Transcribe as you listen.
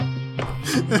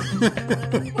Oh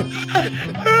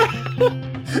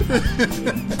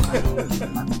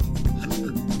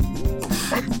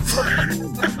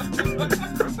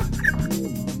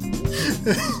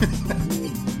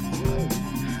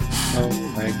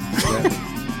my god.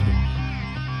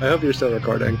 I hope you're still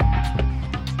recording.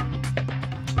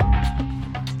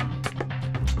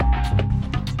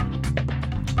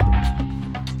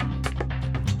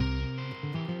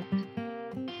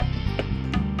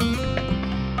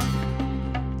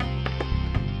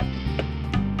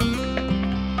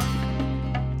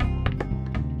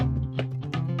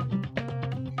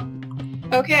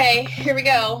 Okay, here we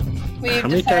go. How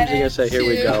many times are you gonna say "here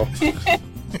we go"?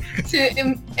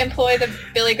 To employ the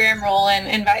Billy Graham role and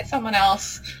invite someone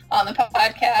else on the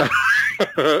podcast.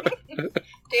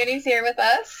 Danny's here with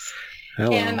us.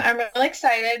 Hello. And I'm really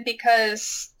excited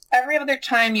because every other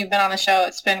time you've been on the show,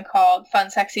 it's been called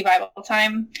Fun Sexy Bible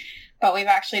Time. But we've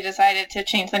actually decided to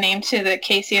change the name to the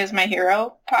Casey is My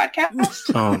Hero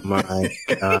podcast. Oh my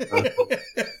god.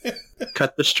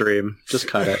 Cut the stream. Just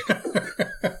cut it.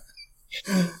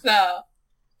 So,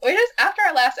 we just, after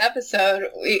our last episode,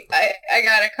 I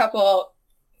got a couple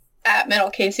at Middle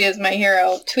Casey is My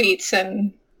Hero tweets,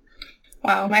 and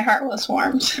wow, my heart was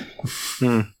warmed.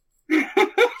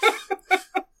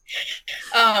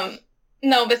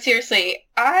 No, but seriously,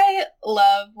 I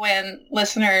love when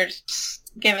listeners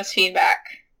give us feedback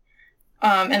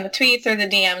in the tweets or the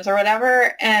DMs or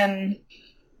whatever, and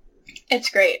it's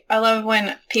great. I love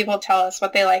when people tell us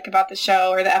what they like about the show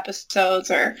or the episodes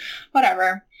or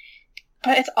whatever.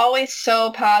 But it's always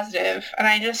so positive, and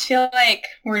I just feel like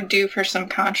we're due for some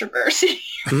controversy.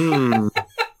 And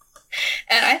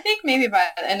I think maybe by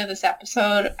the end of this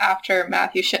episode, after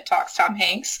Matthew shit talks Tom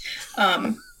Hanks,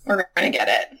 we're going to get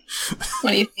it.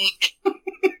 What do you think?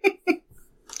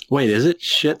 Wait, is it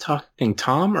shit talking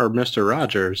Tom or Mr.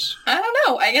 Rogers? I don't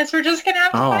know. I guess we're just going to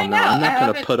have to find out. I'm not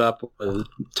going to put up with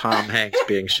Tom Hanks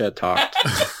being shit talked.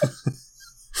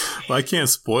 Well, I can't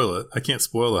spoil it. I can't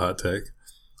spoil the hot take.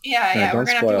 Yeah, we're going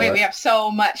to have to wait. We have so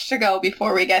much to go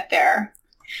before we get there.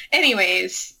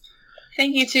 Anyways,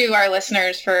 thank you to our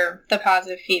listeners for the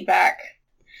positive feedback.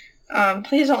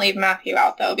 Please don't leave Matthew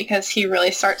out, though, because he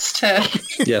really starts to...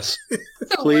 Yes.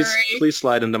 to Please worry.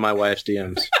 slide into my wife's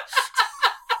DMs.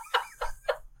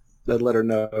 Then let her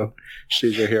know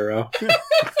she's your hero.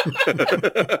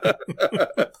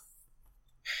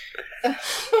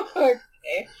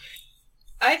 Okay.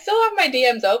 I still have my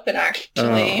DMs open, actually.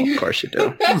 Oh, of course you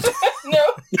do.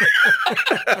 No.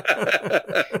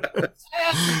 I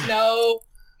have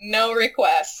no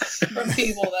requests from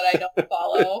people that I don't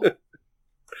follow.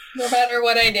 No matter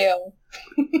what I do.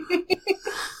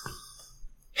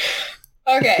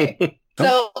 Okay.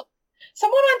 So,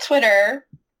 someone on Twitter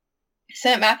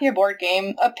sent Matthew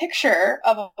a picture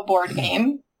of a board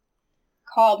game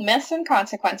called Myths and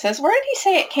Consequences. Where did he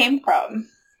say it came from?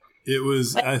 It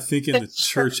was, I think, in the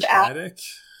church attic.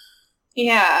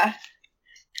 Yeah.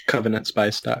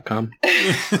 CovenantSpice.com. Okay,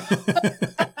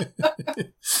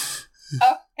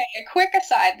 a quick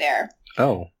aside there.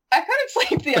 Oh. I couldn't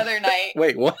sleep the other night.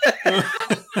 Wait, what? And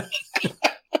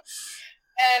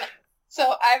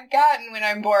so I've gotten, when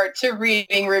I'm bored, to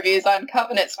reading reviews on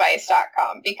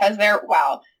CovenantSpice.com because they're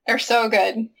so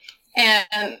good.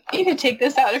 And you can take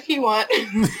this out if you want.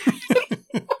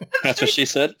 That's what she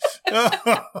said?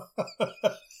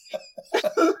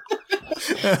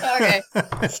 Okay.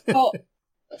 So,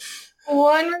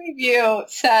 one review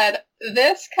said,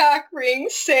 "This cock ring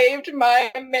saved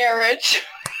my marriage."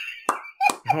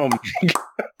 Oh my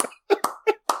god.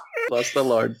 Bless the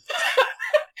Lord.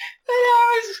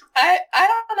 I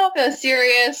don't know if it was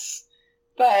serious,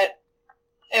 but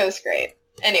it was great.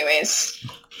 Anyways,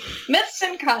 Myths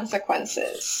and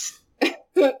Consequences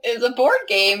is a board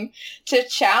game to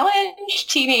challenge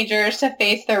teenagers to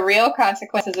face the real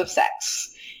consequences of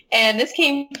sex. And this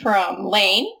came from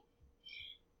Lane.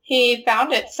 He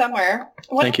found it somewhere.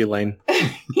 Thank you, Lane.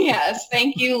 Yes,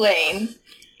 thank you, Lane.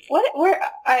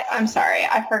 I'm sorry,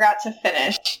 I forgot to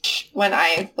finish when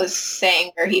I was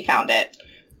saying where he found it.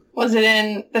 Was it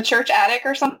in the church attic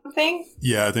or something?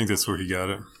 Yeah, I think that's where he got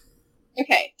it.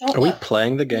 Okay. Are we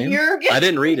playing the game? I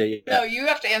didn't read it yet. No, you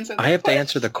have to answer the I have to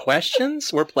answer the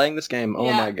questions? We're playing this game? Oh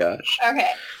my gosh.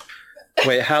 Okay.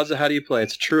 Wait, how do you play?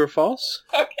 It's true or false?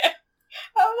 Okay.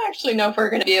 I don't actually know if we're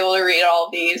going to be able to read all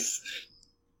of these.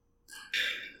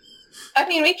 I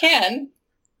mean, we can.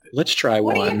 Let's try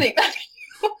what one. What do you think?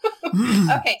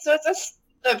 Okay, so it's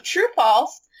a true,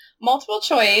 false, multiple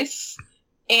choice,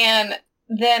 and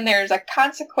then there's a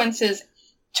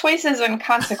choices and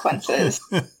consequences.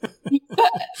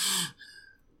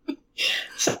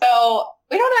 So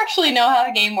we don't actually know how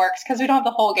the game works because we don't have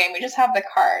the whole game. We just have the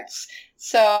cards.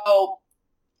 So,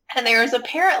 and there is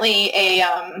apparently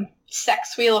a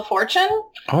sex wheel of fortune.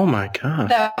 Oh my god.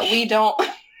 That we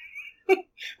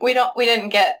didn't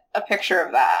get a picture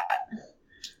of that.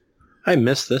 I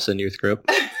missed this in youth group.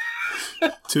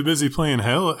 Too busy playing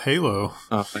Halo.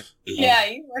 Oh, Yeah,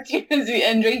 you were too busy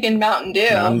and drinking Mountain Dew.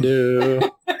 Mountain Dew.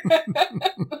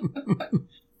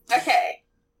 Okay.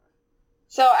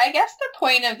 So I guess the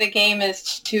point of the game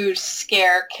is to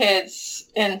scare kids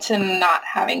into not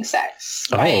having sex.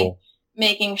 By Oh.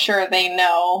 making sure they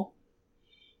know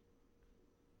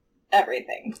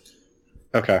everything.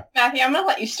 Okay. Matthew, I'm going to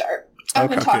let you start. I've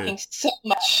been Okay. talking so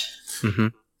much. Mm-hmm.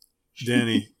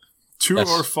 Danny, true Yes.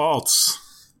 or false?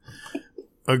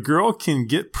 A girl can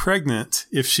get pregnant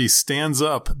if she stands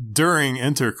up during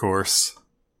intercourse.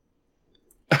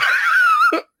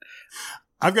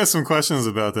 I've got some questions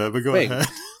about that, but go Wait. ahead.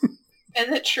 Is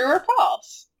it true or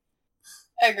false?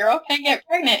 A girl can get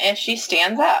pregnant if she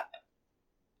stands up.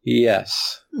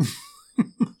 Yes.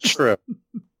 True.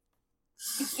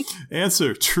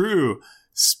 Answer, true.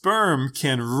 Sperm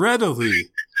can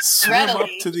readily swim up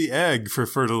Readily. to the egg for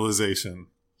fertilization.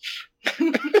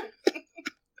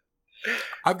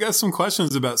 I've got some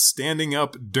questions about standing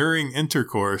up during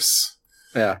intercourse.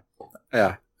 Yeah.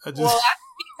 Yeah. I just, Well,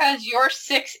 that's because you're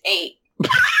 6'8".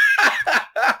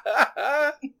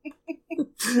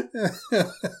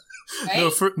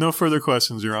 Right? no further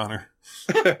questions, Your Honor.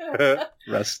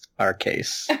 Rest our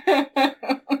case.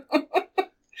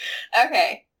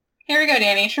 Okay. Here we go,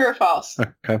 Danny. True or false?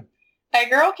 Okay. A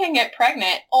girl can get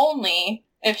pregnant only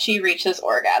if she reaches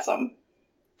orgasm.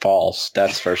 False.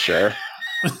 That's for sure.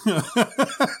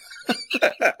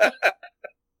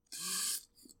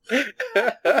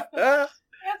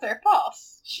 Answer,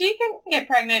 false. She can get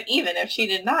pregnant even if she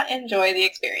did not enjoy the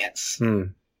experience. Hmm.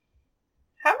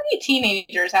 How many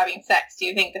teenagers having sex do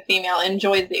you think the female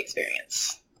enjoys the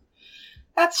experience?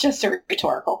 That's just a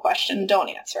rhetorical question. Don't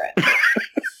answer it.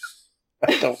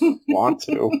 I don't want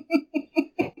to.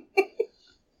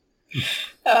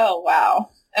 Oh, wow.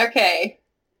 Okay.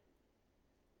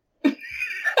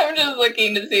 I'm just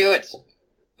looking to see which...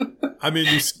 I mean,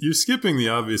 you're skipping the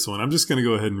obvious one. I'm just going to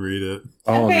go ahead and read it.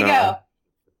 Oh Okay, no. go.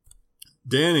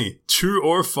 Danny, true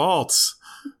or false?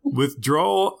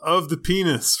 Withdrawal of the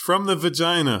penis from the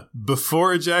vagina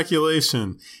before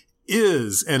ejaculation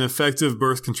is an effective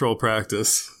birth control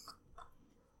practice.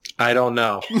 I don't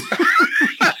know.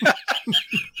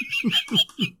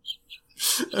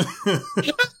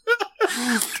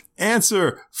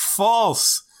 Answer,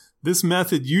 false. This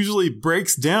method usually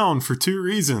breaks down for two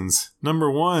reasons.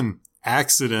 Number one,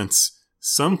 accidents.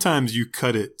 Sometimes you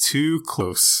cut it too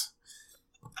close.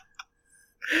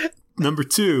 Number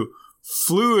two,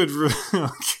 fluid...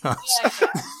 oh, gosh. Yeah,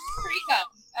 pre-cum.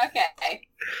 Okay.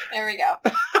 There we go.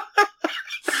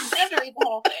 I have to read the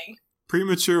whole thing.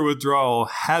 Premature withdrawal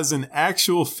has an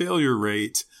actual failure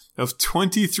rate of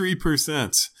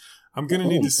 23%. I'm going to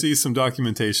need to see some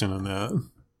documentation on that.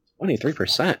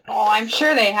 23%. Well, I'm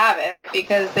sure they have it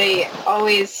because they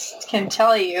always can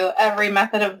tell you every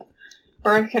method of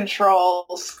birth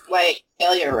control's like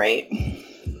failure rate.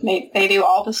 They do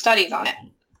all the studies on it.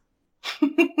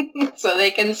 So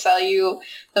they can sell you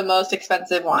the most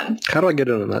expensive one. How do I get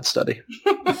in on that study?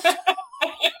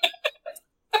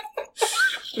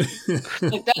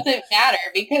 It doesn't matter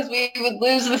because we would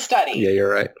lose the study. Yeah, you're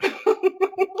right.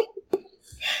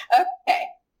 Okay.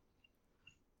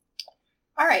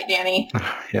 All right, Danny.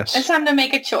 It's Yes. time to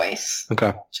make a choice.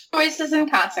 Okay. Choices and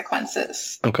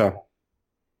consequences. Okay.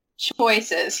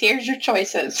 Choices. Here's your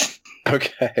choices.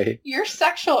 Okay. Your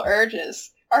sexual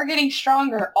urges are getting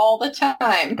stronger all the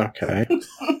time. Okay.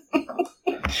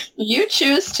 You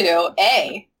choose to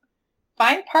A.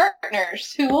 Find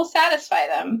partners who will satisfy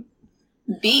them.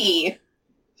 B.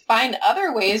 Find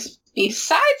other ways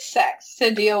besides sex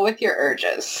to deal with your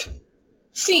urges.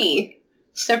 C.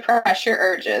 Suppress your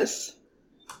urges.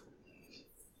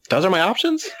 Those are my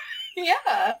options?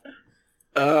 Yeah.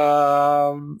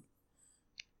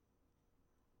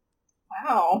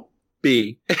 Wow.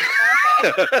 B. Okay.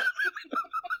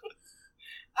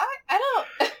 I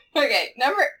don't... Okay,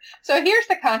 So here's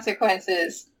the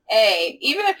consequences. A.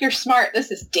 Even if you're smart, this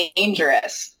is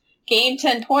dangerous. Gain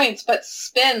 10 points, but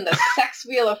spin the sex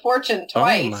wheel of fortune Oh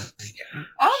my twice. God.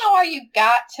 I don't know why you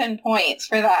got 10 points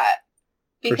for that.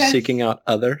 For seeking out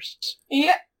others?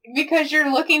 Yeah, because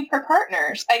you're looking for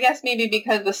partners. I guess maybe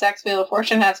because the sex wheel of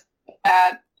fortune has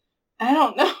bad... I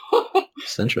don't know.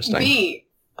 It's interesting. B.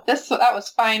 That was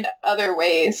find other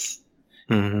ways,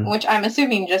 Mhm. which I'm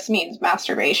assuming just means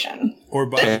masturbation. Or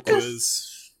by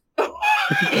This quiz.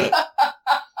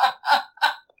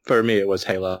 For me, it was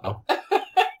Halo.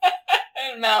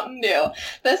 And Mountain Dew.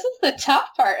 This is the tough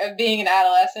part of being an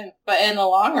adolescent, but in the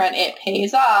long run, it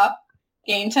pays off.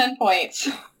 Gain 10 points.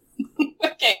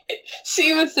 Okay.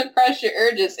 She would suppress your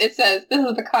urges. It says, this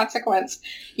is the consequence.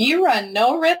 You run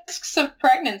no risks of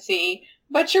pregnancy,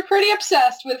 but you're pretty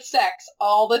obsessed with sex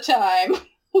all the time.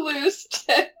 Lose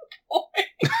 10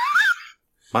 points.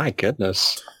 My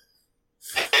goodness.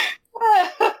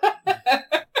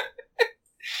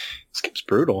 This game's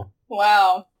brutal.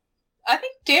 Wow. I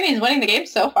think Danny's winning the game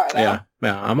so far, though. Yeah,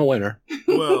 I'm a winner.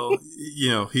 Well,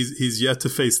 he's yet to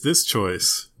face this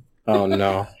choice. Oh,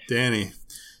 no. Danny,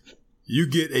 you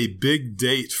get a big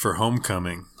date for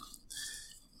homecoming.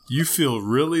 You feel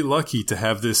really lucky to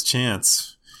have this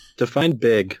chance. Define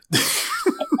big.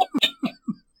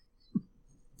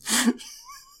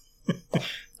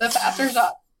 The passer's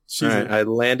up. All right, I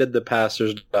landed the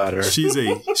pastor's daughter. She's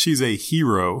a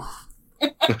hero.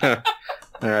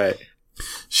 All right.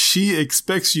 She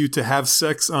expects you to have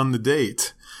sex on the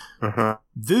date. Uh-huh.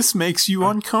 This makes you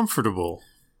uncomfortable.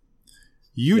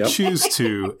 You choose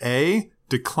to A,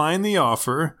 decline the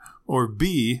offer, or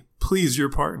B, please your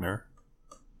partner.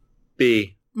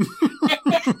 B.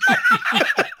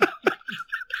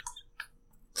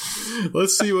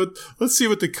 Let's see what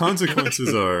the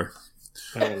consequences are.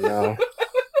 Oh no.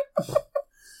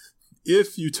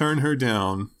 If you turn her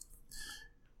down,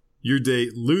 your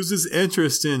date loses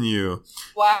interest in you.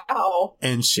 Wow.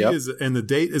 And and the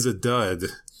date is a dud.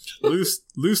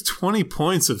 Lose 20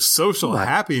 points of social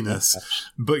happiness,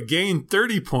 but gain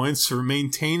 30 points for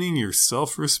maintaining your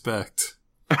self-respect.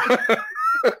 So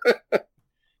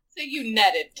you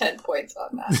netted 10 points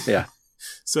on that. Yeah.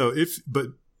 So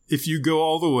if you go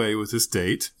all the way with this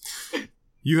date,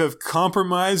 you have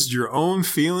compromised your own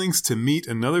feelings to meet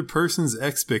another person's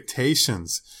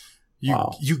expectations.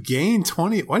 You gain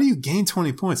 20. Why do you gain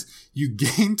 20 points? You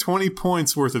gain 20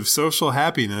 points worth of social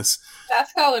happiness.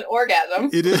 That's called an orgasm.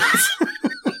 It is.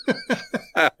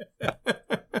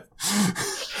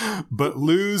 But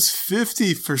lose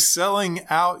 50 for selling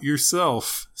out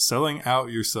yourself. Selling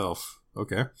out yourself.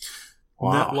 Okay.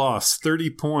 Wow. Net loss, 30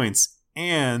 points.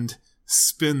 And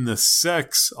spin the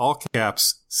sex, all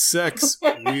caps, sex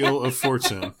wheel of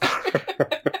fortune.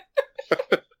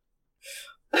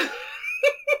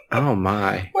 Oh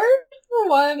my. Where's the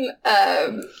one,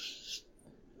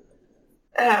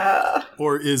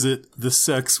 Or is it the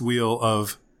sex wheel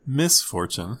of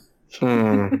misfortune?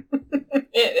 It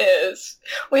is.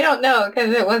 We don't know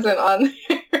because it wasn't on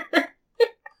there.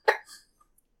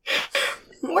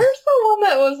 Where's the one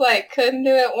that was like, couldn't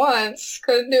do it once,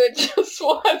 couldn't do it just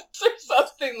once, or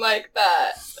something like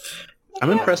that? I'm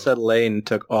impressed that Lane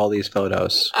took all these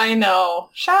photos. I know.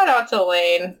 Shout out to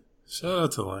Lane. Shout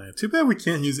out to Lane. Too bad we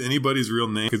can't use anybody's real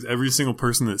name because every single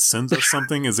person that sends us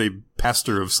something is a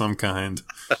pastor of some kind.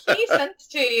 He sent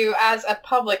to you as a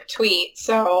public tweet,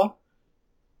 so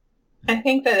I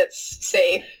think that it's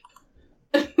safe.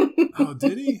 Oh,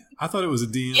 did he? I thought it was a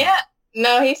DM. Yeah.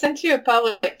 No, he sent you a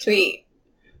public tweet.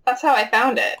 That's how I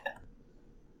found it.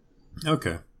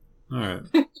 Okay. All right.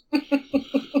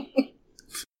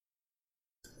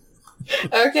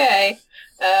 Okay.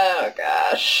 Oh,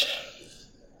 gosh.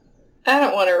 I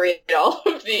don't want to read all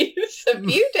of these. A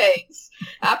few days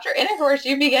after intercourse,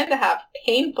 you begin to have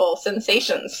painful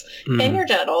sensations in your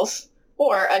genitals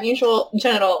or unusual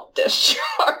genital discharge.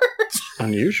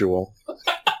 Unusual.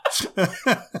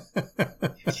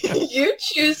 You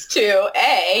choose to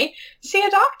A, see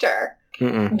a doctor.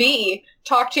 Mm-mm. B,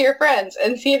 talk to your friends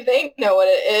and see if they know what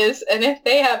it is and if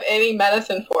they have any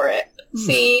medicine for it.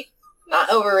 C, not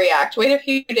overreact. Wait a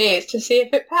few days to see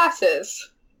if it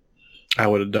passes. I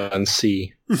would have done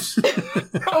C.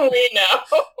 Oh, we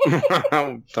know.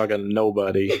 I'm talking to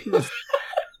nobody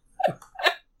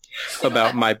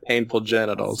about my painful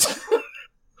genitals.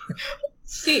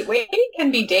 C, waiting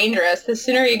can be dangerous. The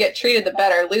sooner you get treated, the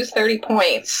better. Lose 30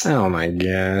 points. Oh my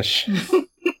gosh.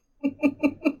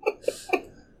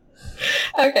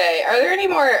 Okay, are there any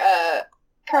more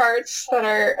cards that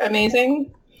are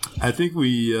amazing? I think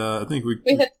we hit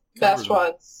the best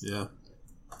ones. Yeah.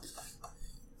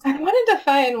 I wanted to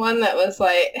find one that was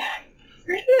like,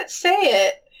 where did it say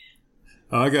it?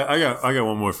 Oh, I got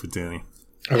one more for Danny.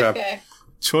 Okay.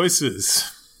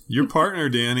 Choices. Your partner,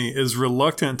 Danny, is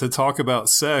reluctant to talk about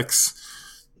sex,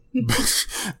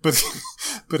 but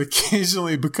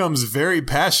occasionally becomes very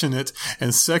passionate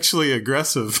and sexually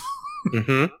aggressive.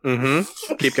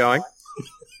 Keep going.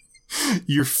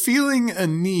 You're feeling a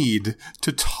need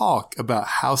to talk about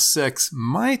how sex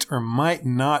might or might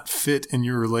not fit in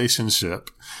your relationship.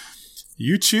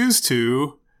 You choose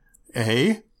to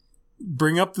A,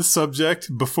 bring up the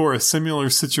subject before a similar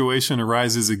situation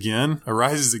arises again.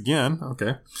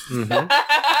 Okay. Mm-hmm.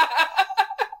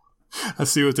 I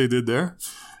see what they did there.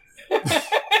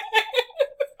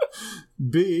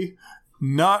 B,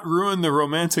 not ruin the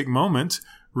romantic moment.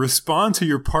 Respond to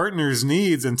your partner's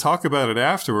needs and talk about it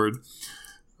afterward.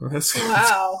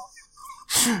 Wow.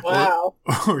 Wow.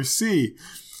 Or C,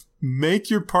 make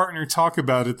your partner talk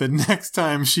about it the next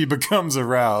time she becomes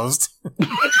aroused.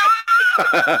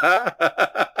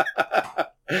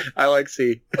 I like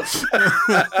C.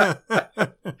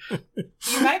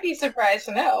 You might be surprised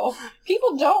to know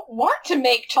people don't want to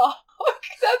make talk.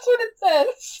 That's what it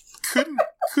says.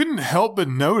 Couldn't help but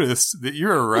notice that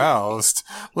you're aroused.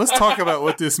 Let's talk about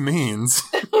what this means.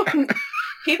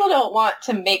 People don't want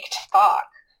to make talk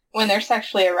when they're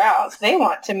sexually aroused. They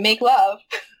want to make love.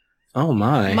 Oh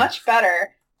my. Much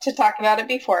better to talk about it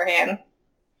beforehand.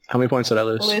 How many points did I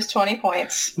lose? Lose 20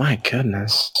 points. My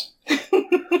goodness.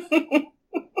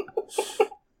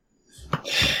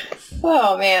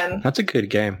 Oh, man. That's a good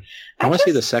game. I want to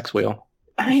see the sex wheel.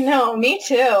 I know, me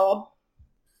too.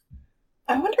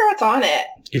 I wonder what's on it.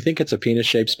 You think it's a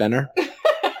penis-shaped spinner?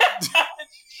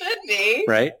 Should be.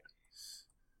 Right?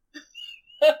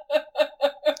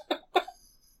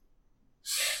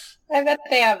 I bet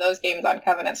they have those games on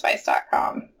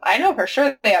CovenantSpice.com. I know for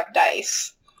sure they have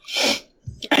dice.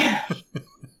 I've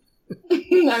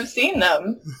seen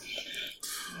them.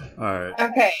 All right.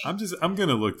 Okay. I'm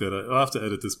gonna look that up. I'll have to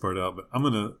edit this part out, but I'm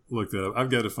gonna look that up. I've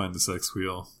got to find the sex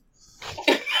wheel.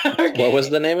 Okay. What was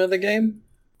the name of the game?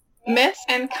 Myths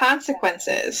and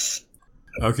Consequences.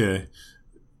 Okay.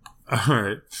 All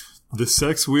right. The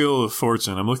sex wheel of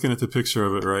fortune. I'm looking at the picture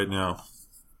of it right now.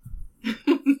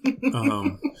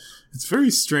 It's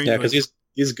very strange. Yeah, because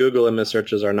these Google image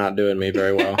searches are not doing me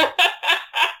very well.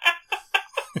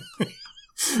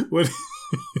 What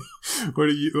are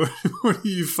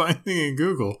you finding in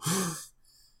Google?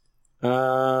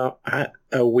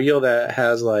 A wheel that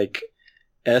has like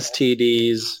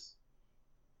STDs.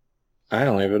 I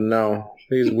don't even know.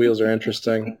 These wheels are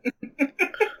interesting.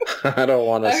 I don't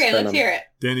want to spin them. Okay, let's hear it.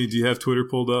 Danny, do you have Twitter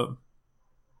pulled up?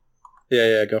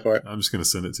 Yeah, go for it. I'm just going to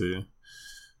send it to you.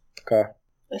 Okay.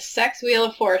 The Sex Wheel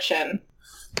of Fortune.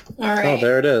 All right. Oh,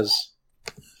 there it is.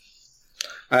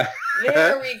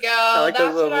 There we go. like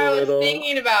That's those what I was little-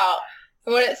 thinking about.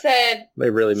 When it said,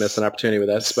 They really missed an opportunity with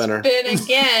that spinner. spin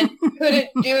again, couldn't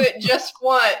do it just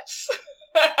once.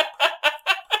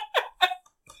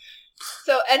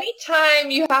 So anytime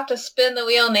you have to spin the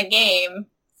wheel in a game,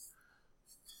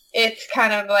 it's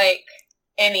kind of like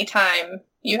anytime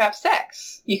you have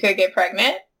sex. You could get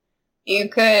pregnant. You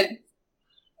could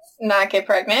not get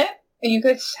pregnant. You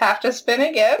could have to spin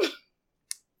again.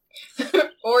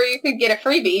 Or you could get a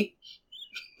freebie.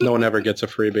 No one ever gets a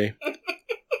freebie.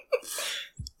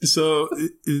 So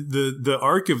the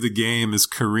arc of the game is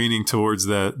careening towards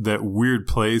that weird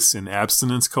place in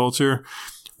abstinence culture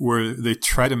where they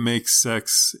try to make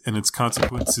sex and its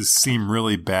consequences seem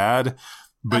really bad,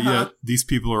 but yet these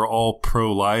people are all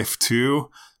pro-life too.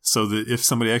 So that if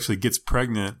somebody actually gets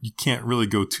pregnant, you can't really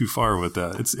go too far with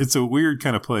that. It's a weird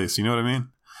kind of place. You know what I mean?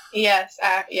 Yes,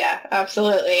 yeah,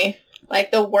 absolutely.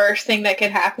 Like the worst thing that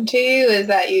could happen to you is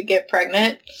that you get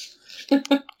pregnant.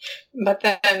 But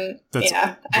then,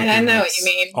 I know what you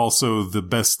mean. Also, the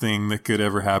best thing that could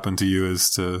ever happen to you is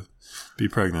to be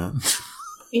pregnant.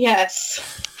 Yes,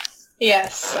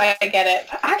 I get it.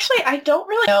 Actually, I don't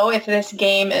really know if this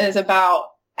game is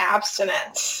about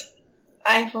abstinence.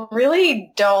 I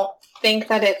really don't think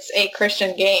that it's a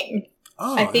Christian game.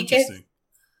 Oh, I think interesting.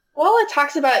 It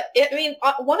talks about it. I mean,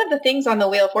 one of the things on the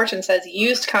Wheel of Fortune says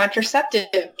used contraceptive,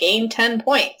 gain 10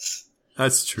 points.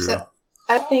 That's true. So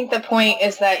I think the point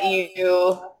is that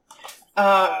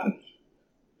I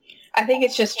think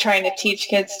it's just trying to teach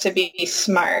kids to be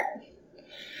smart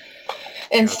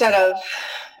instead of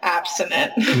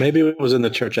abstinent. Maybe it was in the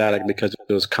church attic because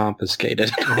it was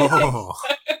confiscated. Oh.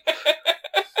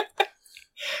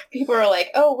 People are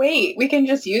like, oh, wait, we can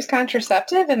just use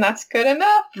contraceptive and that's good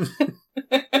enough?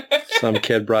 Some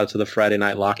kid brought it to the Friday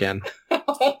night lock-in.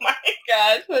 Oh my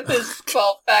gosh, with his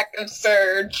 12-pack of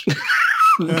Surge.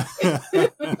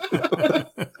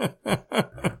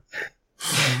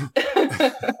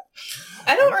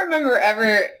 I don't remember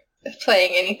ever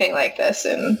playing anything like this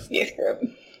in youth group.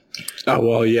 Oh,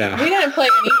 well, yeah. We didn't play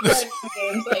any kind of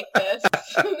games like this.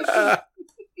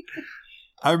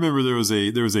 I remember there was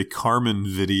a Carmen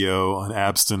video on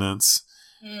abstinence,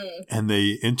 and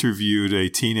they interviewed a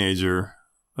teenager.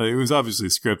 It was obviously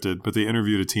scripted, but they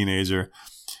interviewed a teenager,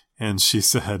 and she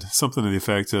said something to the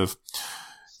effect of,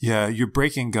 "Yeah, you're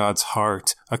breaking God's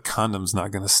heart. A condom's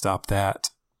not going to stop that."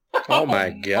 Oh my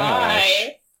gosh.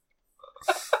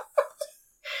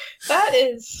 That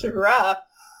is rough.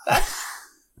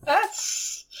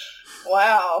 That's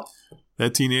wow.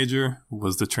 That teenager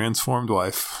was the transformed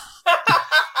wife.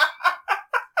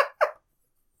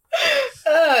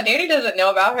 Oh, Danny doesn't know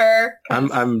about her.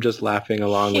 I'm just laughing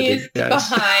along with He's you guys.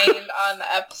 behind on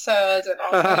the episodes, and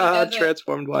also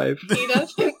Transformed wife.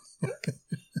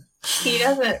 he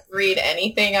doesn't read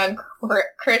anything on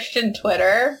Christian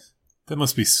Twitter. That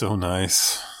must be so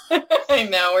nice. I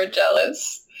know, we're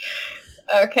jealous.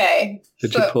 Okay.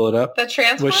 Did you pull it up? The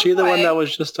transformed Was she the one wife- that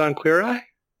was just on Queer Eye?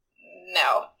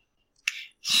 No.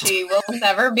 She will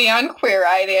never be on Queer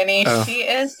Eye, Danny. Oh. She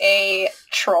is a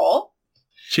troll.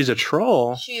 She's a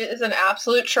troll. She is an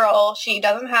absolute troll. She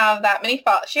doesn't have that many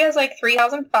followers. She has like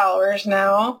 3,000 followers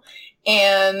now.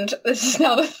 And this is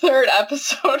now the third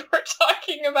episode we're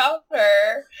talking about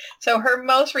her. So her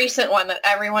most recent one that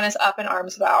everyone is up in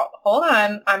arms about. Hold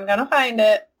on. I'm going to find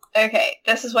it. Okay.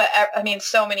 This is what,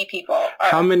 so many people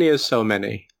are. How many is so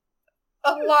many?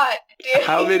 A lot, dude.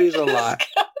 How many is a You just lot?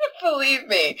 gotta believe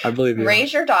me. I believe you.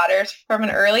 Raise your daughters from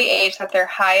an early age that their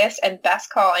highest and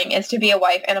best calling is to be a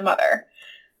wife and a mother.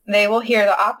 They will hear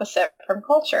the opposite from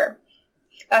culture.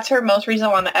 That's her most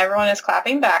recent one that everyone is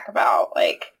clapping back about.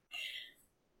 Like,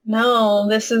 no,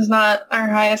 this is not our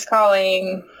highest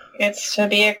calling. It's to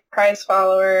be a Christ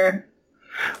follower.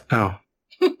 Oh,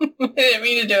 I didn't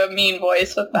mean to do a mean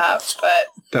voice with that, but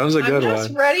that was a good I'm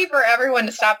just one. ready for everyone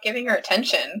to stop giving her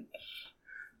attention.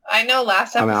 I know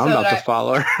last episode I'm about to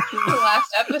follow her.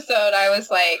 last episode I was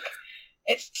like,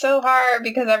 it's so hard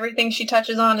because everything she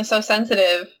touches on is so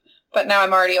sensitive, but now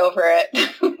I'm already over it.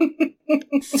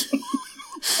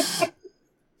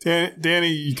 Danny,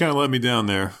 you kind of let me down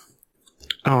there.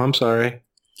 Oh, I'm sorry.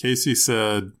 Casey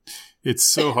said, it's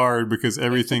so hard because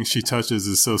everything she touches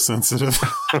is so sensitive.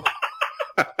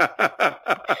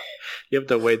 You have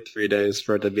to wait 3 days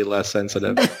for it to be less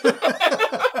sensitive.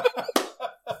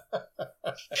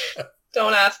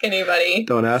 Don't ask anybody.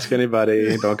 Don't ask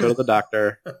anybody. Don't go to the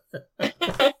doctor.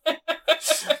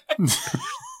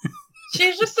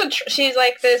 She's just she's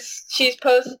like this, she's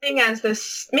posing as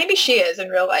this, maybe she is in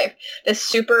real life, this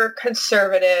super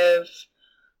conservative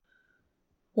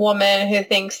woman who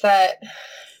thinks that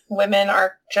women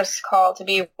are just called to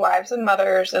be wives and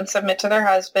mothers and submit to their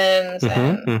husbands.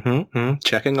 And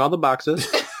Checking all the boxes.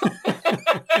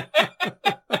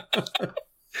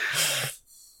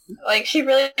 like, she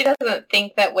really doesn't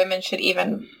think that women should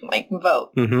even, like,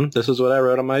 vote. This is what I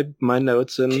wrote on my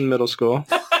notes in middle school.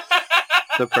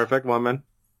 The perfect woman.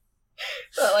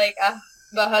 But, like,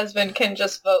 the husband can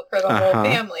just vote for the whole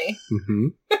family.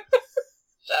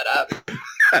 Shut up.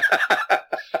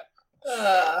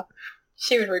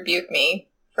 She would rebuke me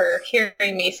for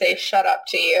hearing me say shut up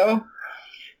to you,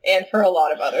 and for a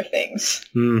lot of other things.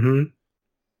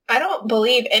 I don't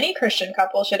believe any Christian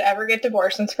couple should ever get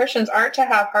divorced, since Christians aren't to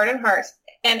have hardened hearts.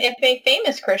 And if a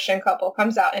famous Christian couple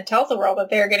comes out and tells the world that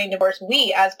they are getting divorced,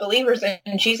 we, as believers in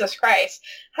Jesus Christ,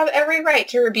 have every right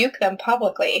to rebuke them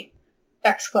publicly!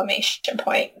 Exclamation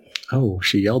point. Oh,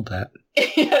 she yelled that.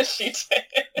 Yes, she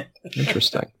did.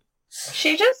 Interesting.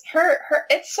 She just, her,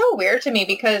 it's so weird to me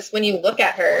because when you look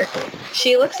at her,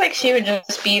 she looks like she would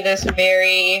just be this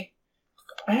very,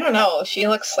 I don't know, she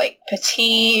looks like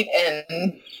petite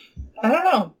and, I don't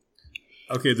know.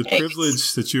 Okay, the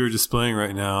privilege that you are displaying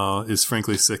right now is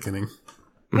frankly sickening.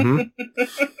 I'm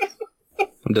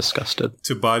disgusted.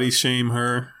 To body shame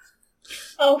her.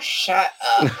 Oh, shut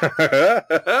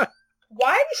up.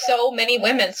 Why do so many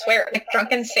women swear like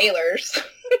drunken sailors?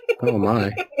 Oh,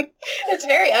 my. It's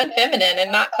very unfeminine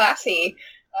and not classy.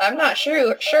 I'm not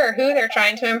sure who they're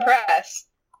trying to impress.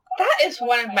 That is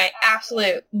one of my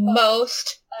absolute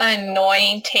most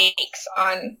annoying takes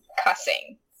on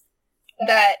cussing.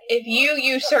 That if you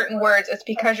use certain words, it's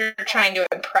because you're trying to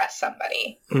impress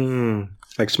somebody.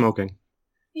 Like smoking.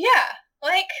 Yeah,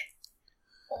 like...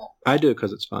 I do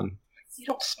because it's fun. You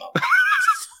don't smoke.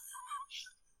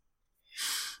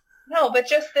 No, but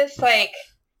just this, like...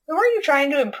 Who are you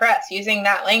trying to impress using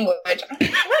that language? I'm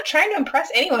not trying to impress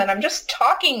anyone. I'm just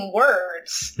talking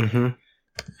words.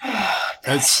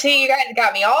 See, you guys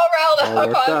got me all riled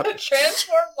up on the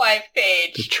Transformed Wife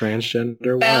page. The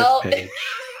transgender wife page.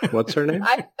 What's her name?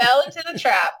 I fell into the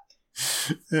trap.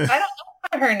 I don't know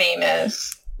what her name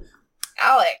is.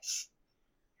 Alex.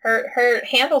 Her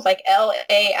handle's like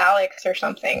L.A. Alex or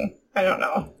something. I don't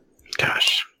know.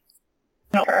 Gosh.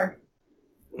 I don't know her.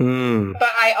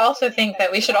 But I also think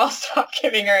that we should all stop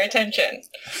giving her attention.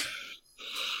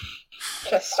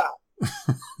 Just stop.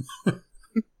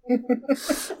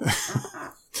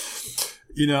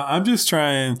 I'm just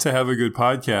trying to have a good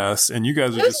podcast, and you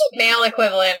guys are Who's just... the male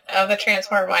equivalent of the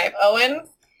transformed wife? Owen?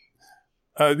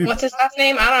 What's his last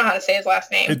name? I don't know how to say his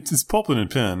last name. It's Pulpin and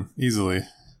Pin, easily.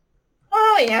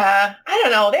 Oh, yeah. I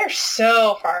don't know. They're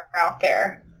so far out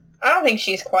there. I don't think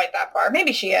she's quite that far.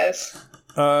 Maybe she is.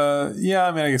 Yeah,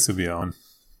 I mean, I guess it'd be Owen.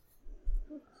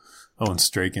 Owen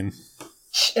Straken.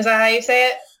 Is that how you say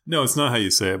it? No, it's not how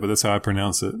you say it, but that's how I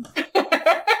pronounce it.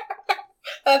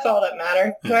 That's all that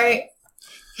matters, Yeah. right?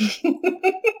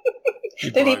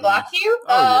 Did he block you?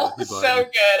 Oh, yeah, he blocked so me.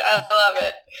 good. I love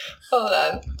it. Hold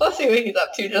on. Let's see what he's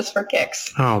up to just for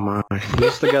kicks. Oh my!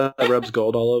 He's the guy that rubs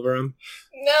gold all over him.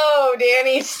 No,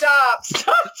 Danny, stop.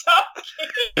 Stop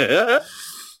talking.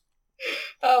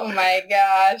 Oh my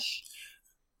gosh.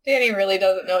 Danny really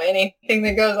doesn't know anything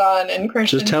that goes on in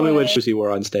Christian Just tell me Twitter. what shoes he wore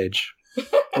on stage.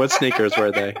 What sneakers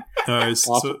were they? All right,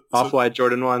 so Off-white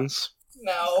Jordan ones?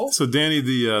 No. So Danny,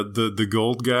 the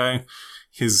gold guy,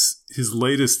 his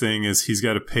latest thing is he's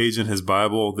got a page in his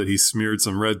Bible that he smeared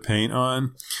some red paint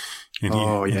on, and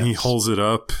he yes. holds it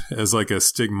up as like a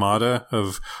stigmata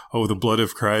of, the blood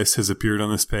of Christ has appeared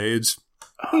on this page.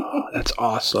 Oh, that's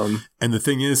awesome. And the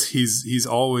thing is, he's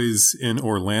always in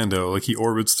Orlando. Like, he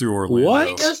orbits through Orlando. What?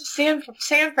 He goes to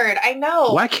Sanford. I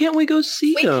know. Why can't we go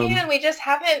see We him? can. We just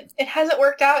haven't. It hasn't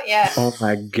worked out yet. Oh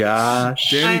my gosh!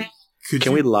 Danny,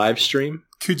 Can we live stream?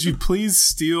 Could you please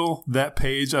steal that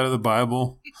page out of the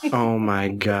Bible? Oh my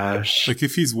gosh! Like,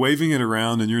 if he's waving it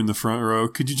around and you're in the front row,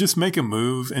 could you just make a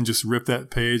move and just rip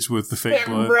that page with the fake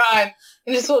And blood? run.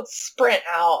 And just will sprint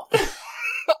out.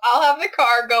 I'll have the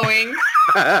car going.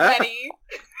 Ready.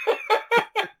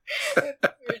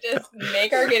 We just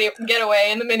make our getaway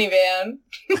in the minivan.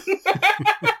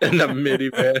 In the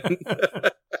minivan.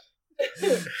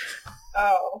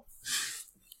 Oh.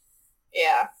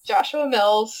 Yeah. Joshua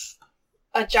Mills.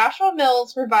 A Joshua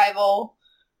Mills revival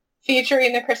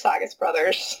featuring the Chrysagas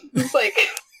brothers. It's like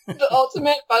the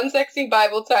ultimate fun, sexy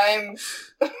Bible time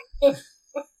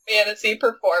fantasy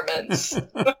performance.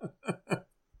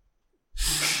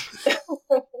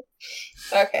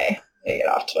 Okay. Let me get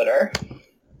off Twitter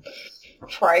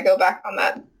before I go back on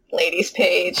that lady's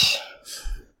page.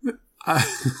 I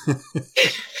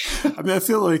mean, I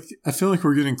feel like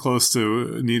we're getting close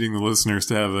to needing the listeners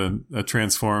to have a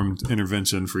transformed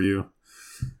intervention for you.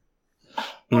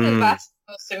 What is that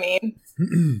supposed to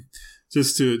mean?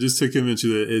 just to convince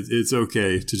you that it's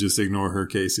okay to just ignore her,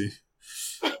 Casey.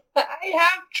 I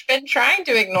have been trying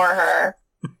to ignore her.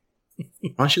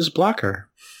 Why don't you just block her?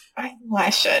 I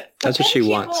should. That's what she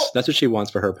wants. That's what she wants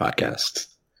for her podcast.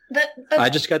 I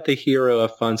just got the hero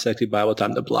of fun, sexy Bible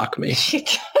time to block me. She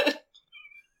does.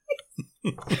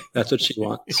 That's what she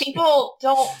wants. People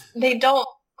don't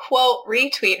quote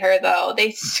retweet her though. They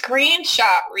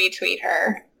screenshot retweet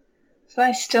her. So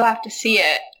I still have to see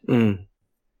it. Mm.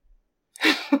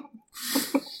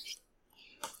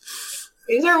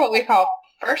 These are what we call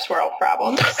first world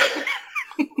problems.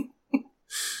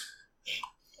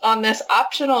 On this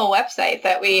optional website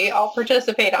that we all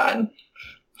participate on.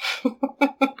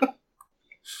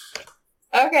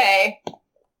 Okay.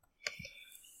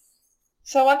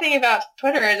 So one thing about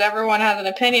Twitter is everyone has an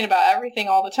opinion about everything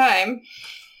all the time.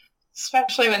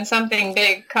 Especially when something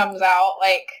big comes out,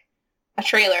 like a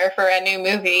trailer for a new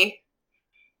movie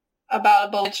about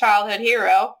a beloved childhood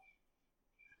hero.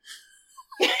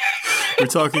 We're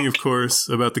talking, of course,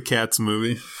 about the Cats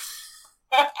movie.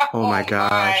 Oh my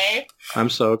gosh. I'm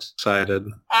so excited.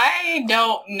 I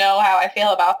don't know how I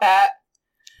feel about that.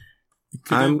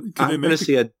 I'm going to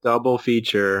see a double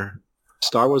feature,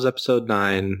 Star Wars Episode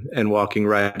 9 and Walking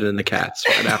Right into Cats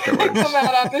right They afterwards. come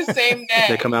out on the same day.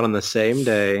 They come out on the same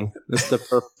day. It's the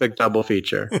perfect double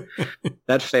feature.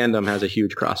 That fandom has a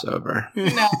huge crossover.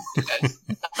 No, it's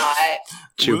not.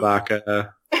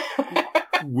 Chewbacca.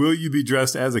 Will you be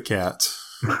dressed as a cat?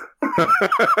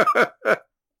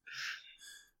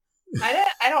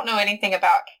 I don't know anything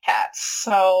about cats,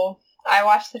 so I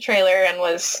watched the trailer and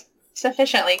was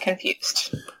sufficiently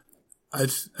confused. I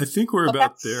think we're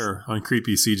about there on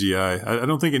creepy CGI. I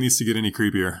don't think it needs to get any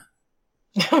creepier.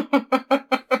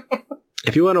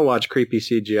 If you want to watch creepy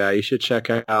CGI, you should check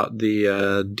out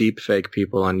the deep fake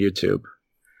people on YouTube.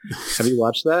 Have you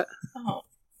watched that? Oh,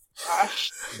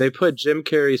 gosh. They put Jim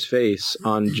Carrey's face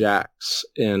on Jax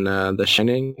in The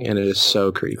Shining, and it is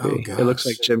so creepy. Oh, it looks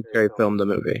like Jim Carrey filmed the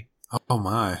movie. Oh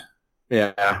my!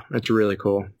 Yeah, it's really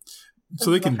cool. So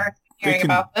they can Hearing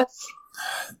about this.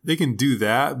 They can do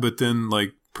that, but then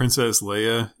like Princess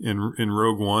Leia in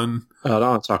Rogue One. Oh, I don't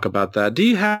want to talk about that. Do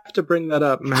you have to bring that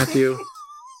up, Matthew?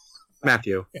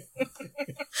 Matthew.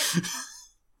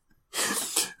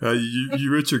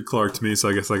 You Richard Clark to me, so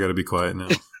I guess I got to be quiet now.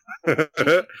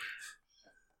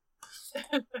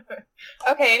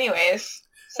 Okay, anyways.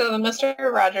 So the Mr.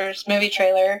 Rogers movie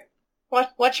trailer.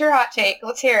 What's your hot take?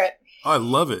 Let's hear it. I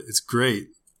love it. It's great.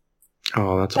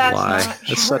 Oh, that's a That's lie. not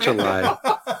It's such a true. lie.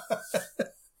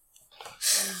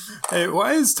 Hey,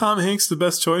 why is Tom Hanks the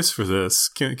best choice for this?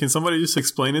 Can somebody just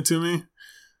explain it to me?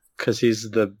 Because he's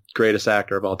the greatest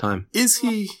actor of all time. Is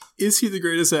he the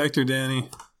greatest actor, Danny?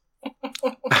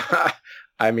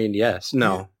 I mean, yes.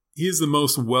 No. He is the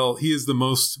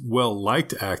most well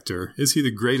liked actor. Is he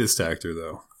the greatest actor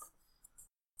though?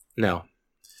 No.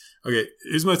 Okay,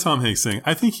 here's my Tom Hanks thing.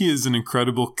 I think he is an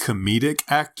incredible comedic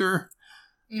actor.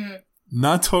 Mm,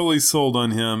 Not totally sold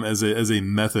on him as a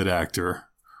method actor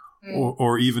mm,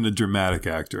 or even a dramatic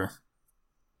actor.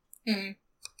 mm.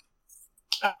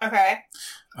 Okay.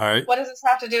 All right, What does this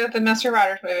have to do with the Mr.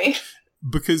 Rogers movie?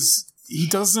 because he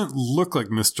doesn't look like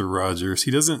Mr. Rogers.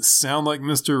 He doesn't sound like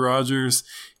Mr. Rogers.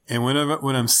 And when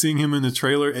I'm seeing him in the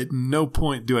trailer, at no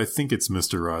point do I think it's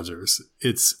Mr. Rogers.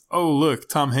 It's, oh, look,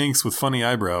 Tom Hanks with funny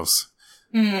eyebrows.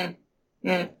 Mm,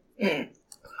 mm, mm.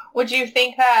 Would you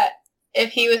think that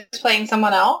if he was playing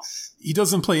someone else? He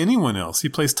doesn't play anyone else. He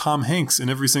plays Tom Hanks in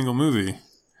every single movie.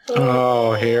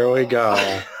 Oh, here we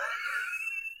go.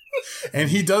 And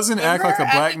he doesn't act like a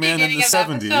black man in the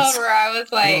 70s. Where I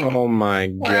was like, Oh my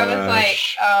where I was like,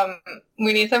 gosh.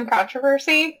 we need some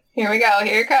controversy. Here we go.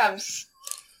 Here it comes.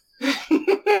 You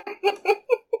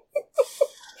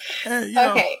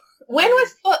know, Okay. What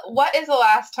is the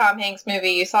last Tom Hanks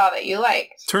movie you saw that you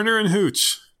liked? Turner and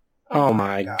Hooch. Oh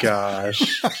my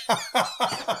gosh.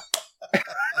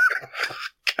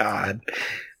 God.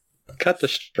 Cut the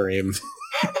stream.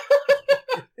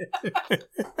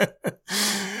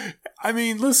 I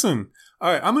mean, listen.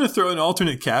 All right, I'm going to throw an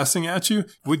alternate casting at you.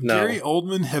 Would No. Gary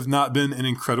Oldman have not been an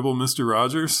incredible Mr.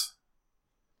 Rogers?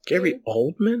 Gary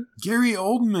Oldman? Gary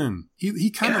Oldman.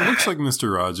 He kind of looks like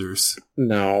Mr. Rogers.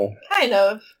 No. Kind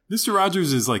of. Mr.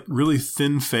 Rogers is like really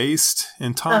thin-faced,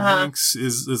 and Tom Uh-huh. Hanks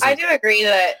is I like, do agree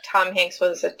that Tom Hanks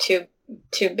was a too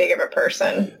big of a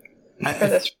person for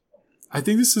this. I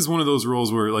think this is one of those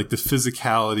roles where like the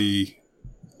physicality.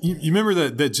 You remember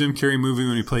that Jim Carrey movie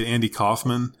when he played Andy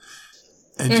Kaufman?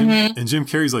 And Jim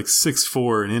Carrey's like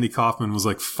 6'4", and Andy Kaufman was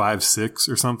like 5'6"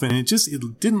 or something. And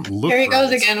it didn't look. Here he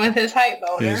goes right. again with his height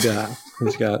boner. He's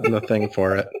got the thing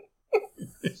for it.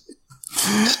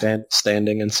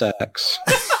 Standing in sex.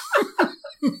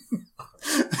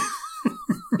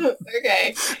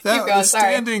 Okay. That, Keep going,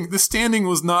 sorry. the standing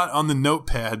was not on the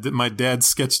notepad that my dad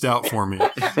sketched out for me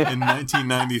in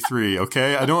 1993.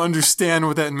 Okay, I don't understand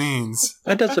what that means.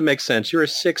 That doesn't make sense. You were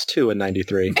 6'2" in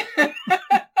 93.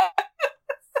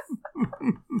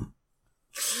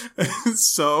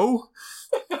 So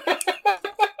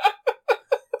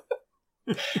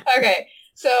Okay.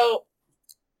 So,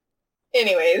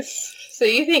 anyways, so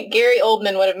you think Gary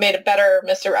Oldman would have made a better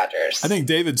Mr. Rogers? I think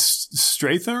David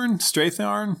Strathairn.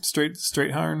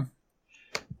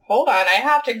 Hold on, I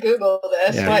have to Google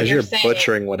this. Yeah, what because you're you're saying.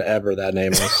 butchering whatever that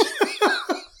name is.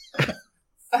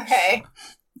 Okay.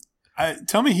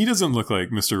 Tell me he doesn't look like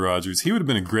Mr. Rogers. He would have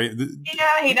been a great.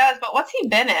 Yeah, he does. But what's he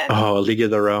been in? Oh, A League of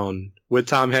Their Own with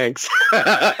Tom Hanks. Okay.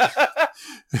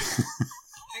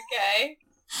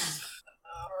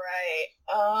 All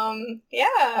right.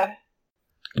 Yeah.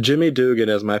 Jimmy Dugan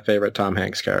is my favorite Tom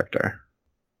Hanks character.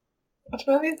 What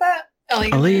movie is that? A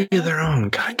League of Their Own.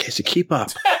 God, Casey, keep up.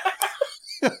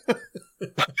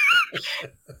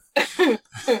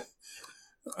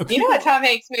 You know what Tom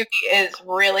Hanks movie is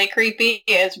really creepy?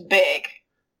 Is Big.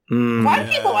 Why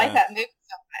do people like that movie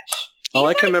so much? All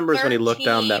I He's can like remember is when he looked 13.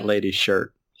 down that lady's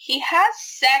shirt. He has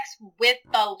sex with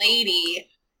the lady,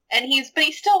 and he's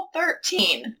still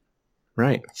 13.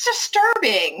 Right. It's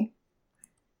disturbing.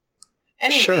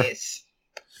 Anyways.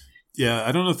 Yeah,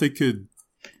 I don't know if they could.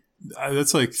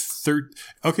 That's like third.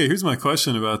 Okay, here's my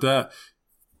question about that.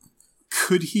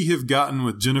 Could he have gotten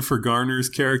with Jennifer Garner's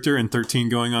character in 13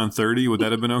 going on 30? Would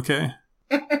that have been okay?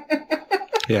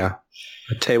 Yeah.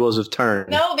 The tables have turned.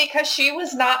 No, because she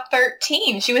was not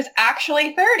 13. She was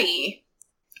actually 30.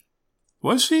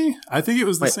 Was she? I think it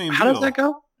was the Wait, same how deal. does that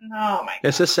go? Oh my god.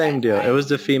 It's the same deal. It was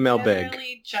the female Big. I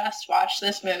literally just watched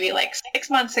this movie like 6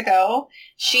 months ago.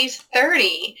 She's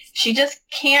 30. She just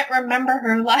can't remember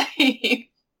her life.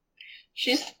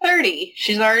 She's 30.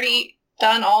 She's already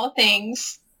done all the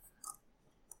things.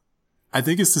 I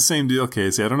think it's the same deal,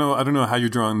 Casey. I don't know how you're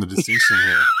drawing the distinction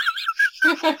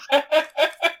here.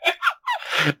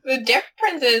 The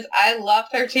difference is I love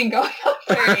 13 going on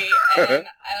 30, and I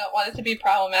don't want it to be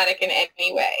problematic in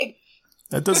any way.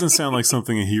 That doesn't sound like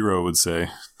something a hero would say.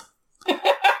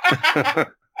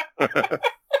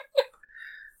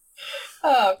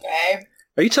 Okay.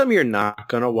 Are you telling me you're not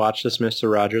going to watch this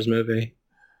Mr. Rogers movie?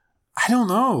 I don't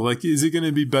know. Like, is it going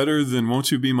to be better than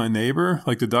Won't You Be My Neighbor?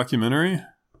 Like the documentary?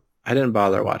 I didn't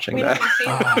bother watching We that. didn't see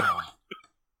that.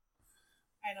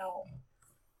 I know.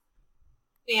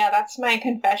 Yeah, that's my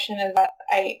confession is that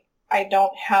I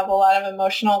don't have a lot of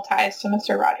emotional ties to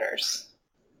Mr. Rogers.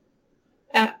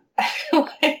 And I feel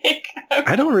like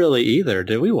I don't really either.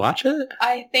 Did we watch it?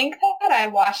 I think that I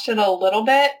watched it a little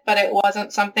bit, but it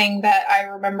wasn't something that I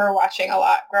remember watching a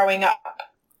lot growing up.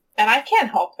 And I can't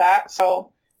help that, so I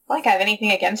don't like I have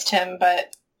anything against him,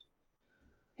 but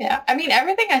yeah. I mean,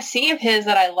 everything I see of his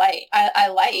that I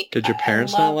like. Did your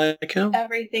parents I not love like him?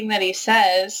 everything that he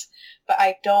says, but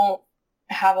I don't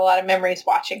have a lot of memories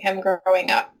watching him growing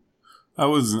up. I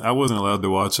wasn't allowed to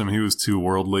watch him. He was too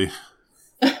worldly.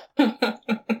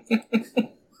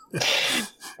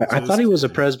 I thought he was a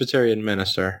Presbyterian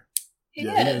minister. He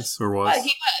is. Or was.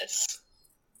 He was.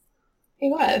 He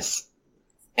was.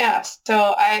 Yeah,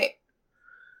 so I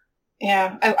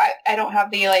don't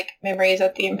have the, like, memories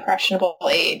at the impressionable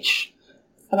age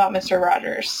about Mr.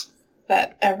 Rogers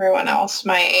that everyone else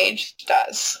my age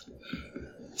does.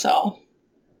 So,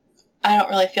 I don't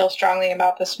really feel strongly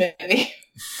about this movie.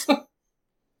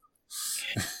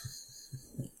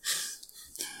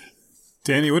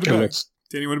 Danny, what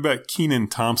about Kenan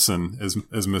Thompson as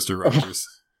Mr. Rogers?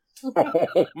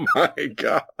 Oh my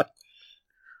god.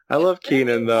 I love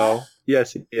Keenan, though.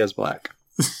 Yes, he is black.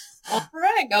 Well, if we're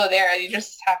going to go there, you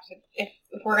just have to, if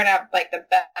we're going to have, like, the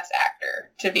best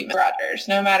actor to be Mr. Rogers,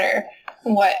 no matter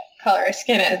what color his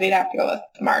skin is, we'd have to go with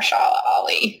Mahershala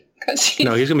Ali.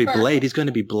 No, he's going to be Blade. He's going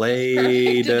to be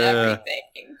Blade.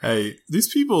 Hey,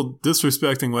 these people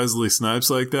disrespecting Wesley Snipes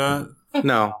like that?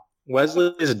 No,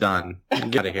 Wesley is done.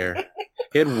 Get out of here.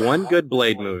 He had one good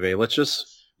Blade movie. Let's just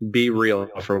be real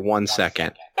for 1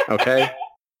 second, okay?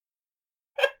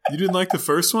 You didn't like the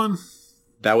first one?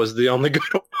 That was the only good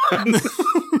one.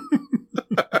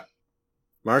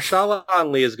 Mahershala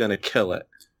Ali is going to kill it.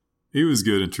 He was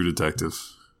good in True Detective.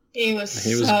 He was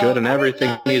good in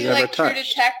everything he's ever touched. True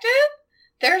Detective?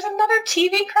 There's another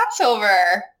TV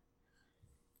crossover.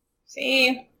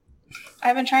 See,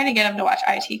 I've been trying to get him to watch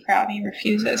IT Crowd. He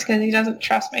refuses because he doesn't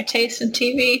trust my taste in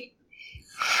TV.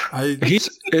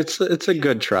 It's a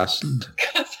good trust.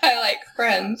 Because I like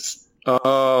Friends.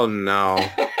 Oh no,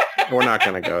 we're not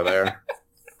going to go there.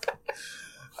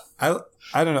 I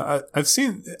don't know. I've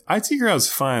seen IT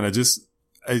Crowd's fine.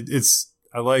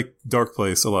 I like Dark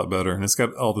Place a lot better, and it's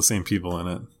got all the same people in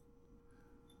it.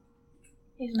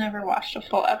 He's never watched a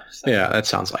full episode. Yeah, that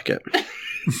sounds like it.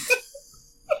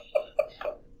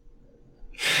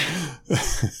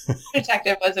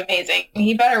 Detective was amazing.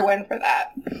 He better win for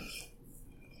that.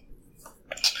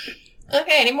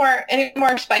 Okay, any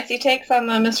more spicy takes on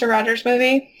the Mr. Rogers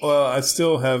movie? Well, I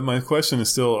still have my question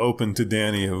is still open to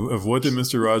Danny of what did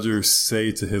Mr. Rogers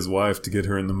say to his wife to get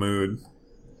her in the mood?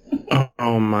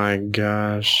 Oh my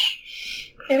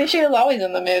gosh. Maybe she was always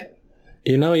in the mood.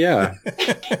 Yeah.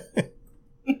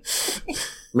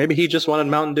 Maybe he just wanted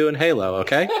Mountain Dew and Halo,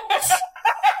 okay?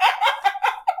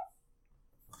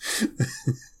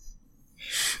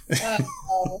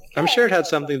 I'm sure it had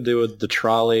something to do with the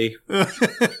trolley.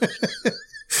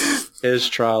 His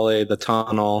trolley, the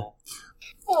tunnel.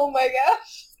 Oh my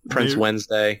gosh. Prince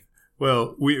Wednesday.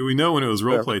 Well, we know when it was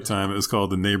roleplay time, it was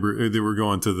called the neighbor. They were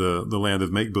going to the land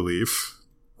of make-believe.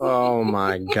 Oh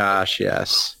my gosh,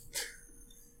 yes.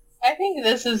 I think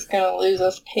this is going to lose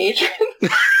us patrons.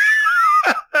 This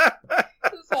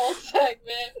whole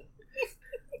segment.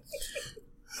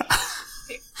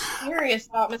 I'm curious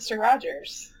about Mr.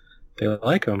 Rogers. They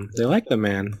like him. They like the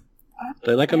man.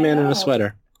 They like a man in a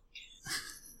sweater.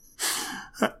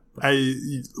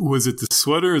 Was it the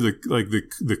sweater or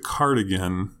the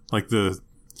cardigan? Like the...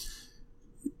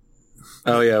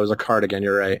 Oh yeah, it was a cardigan,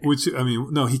 you're right. Which, I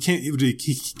mean, no, he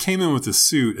came in with a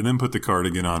suit and then put the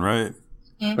cardigan on, right?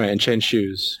 Mm-hmm. Right, and changed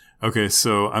shoes. Okay,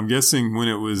 so I'm guessing when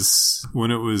it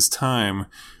was time,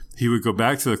 he would go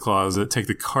back to the closet, take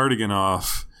the cardigan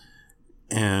off,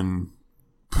 and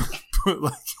put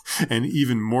like an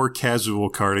even more casual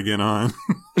cardigan on.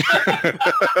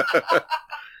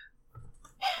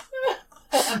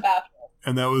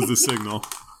 And that was the signal.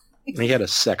 He had a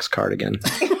sex cardigan.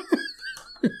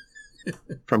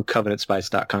 From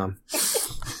CovenantSpice.com.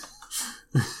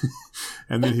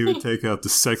 And then he would take out the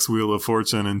sex wheel of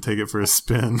fortune and take it for a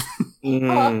spin.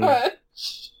 Here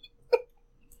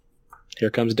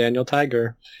comes Daniel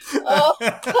Tiger. Oh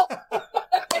my God.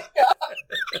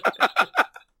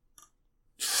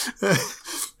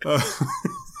 Bad.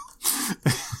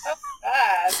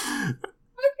 I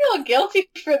feel guilty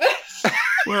for this.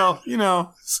 Well,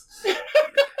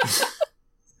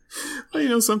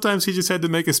 Well, sometimes he just had to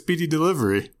make a speedy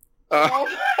delivery. Oh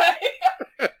my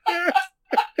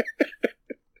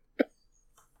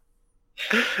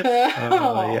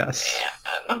Oh, yes.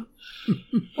 man.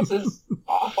 This is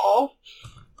awful.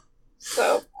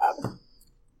 So bad.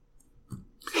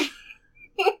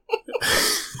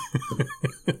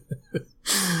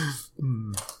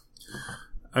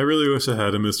 I really wish I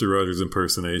had a Mr. Rogers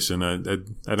impersonation. I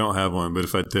don't have one, but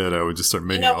if I did, I would just start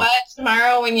making You know what?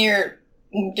 Tomorrow when you're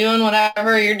doing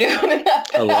whatever you're doing in that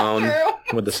Alone bathroom,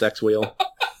 with the sex wheel.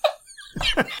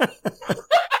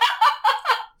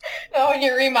 when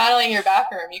you're remodeling your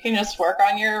bathroom, you can just work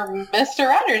on your Mr.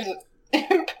 Rogers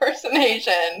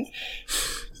impersonation.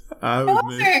 Who else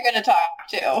are you going to talk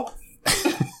to?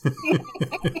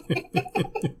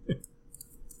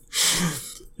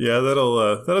 Yeah,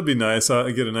 that'll be nice.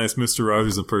 I'll get a nice Mr.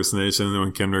 Rogers impersonation, and then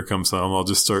when Kendra comes home, I'll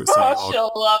just start saying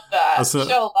She'll love that. She'll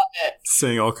love it.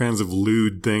 Saying all kinds of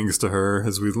lewd things to her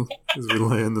as we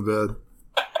lay in the bed.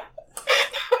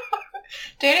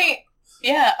 Danny,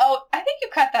 yeah. Oh, I think you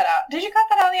cut that out. Did you cut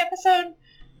that out of the episode?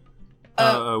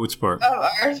 Which part? Oh,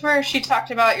 ours where she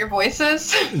talked about your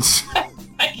voices.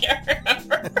 I can't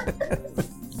remember.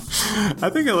 I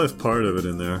think I left part of it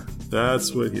in there.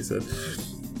 That's what he said.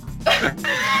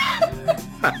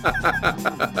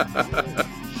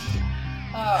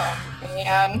 Oh,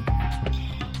 man.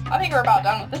 I think we're about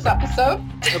done with this episode.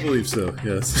 I believe so,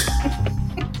 yes.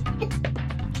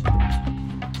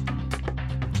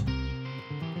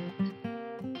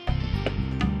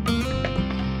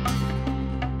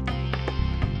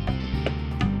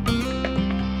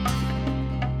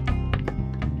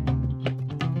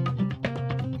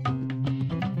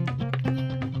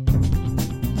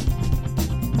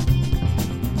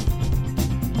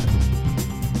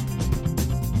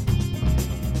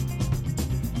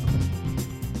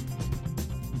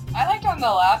 The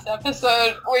last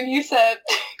episode when you said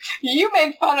you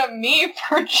made fun of me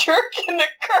for jerking the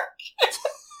Kirk.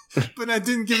 But I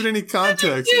didn't give it any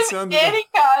context. It sounded any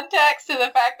context to the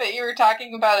fact that you were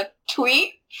talking about a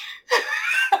tweet.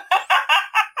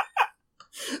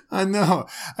 I know.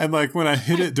 And like when I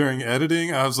hit it during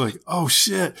editing, I was like, "Oh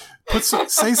shit!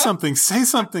 Say something, say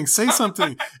something, say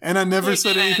something," and I never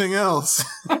said anything else.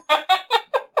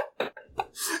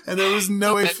 And there was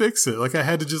no way to fix it. Like I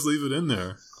had to just leave it in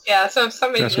there. Yeah, so if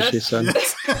somebody That's what she said.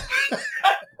 Yes.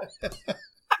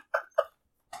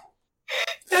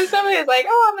 If somebody's like,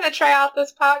 "Oh, I'm going to try out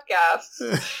this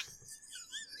podcast."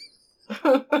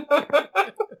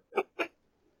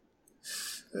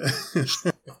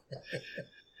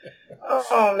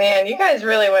 Oh man, you guys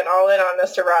really went all in on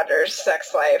Mr. Rogers'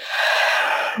 sex life.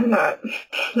 I'm not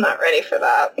ready for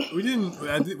that. We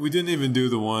didn't even do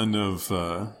the one of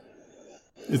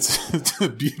it's a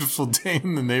beautiful day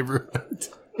in the neighborhood.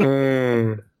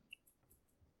 I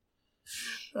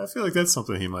feel like that's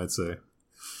something he might say.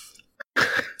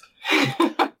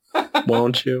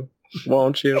 Won't you?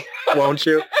 Won't you? Won't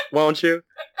you? Won't you?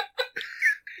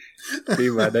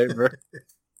 Be my neighbor.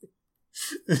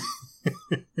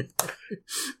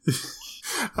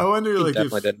 I wonder, he like,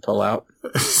 definitely didn't pull out.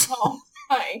 Oh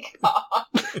my god!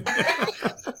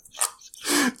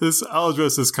 I'll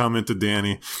address this comment to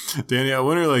Danny. Danny, I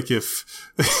wonder, like, if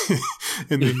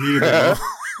in the heat of the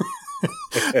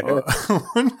I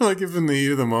wonder, like, if in the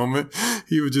heat of the moment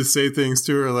he would just say things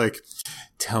to her like,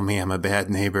 "Tell me I'm a bad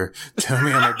neighbor. Tell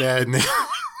me I'm a bad neighbor."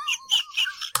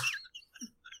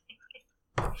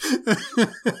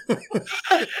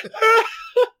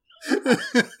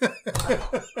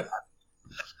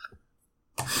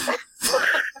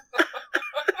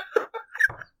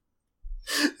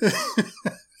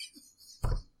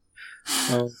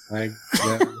 Oh my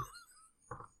god.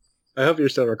 I hope you're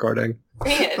still recording.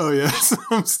 He is. Oh, yes.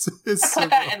 I put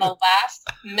that in the last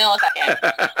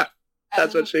millisecond.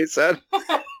 That's what she said.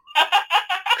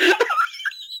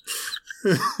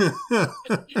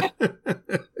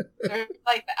 There's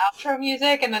like the outro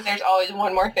music, and then there's always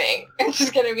one more thing. It's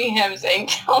just gonna be him saying,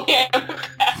 "Tell me I'm a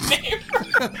bad neighbor."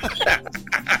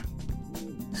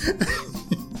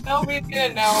 Nobody's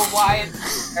gonna know why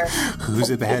it's there. Who's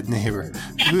a bad neighbor?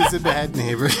 Who's a bad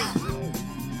neighbor?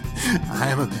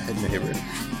 I'm a bad neighbor.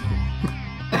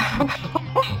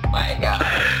 Oh my god.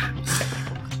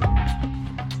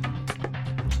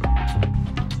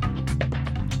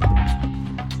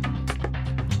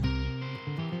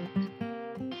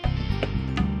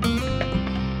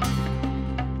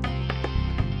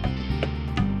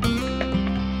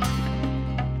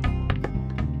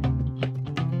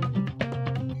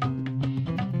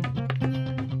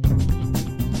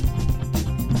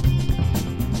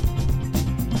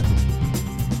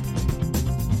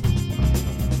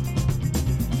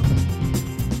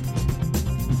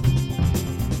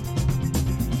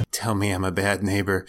 tell me I'm a bad neighbor.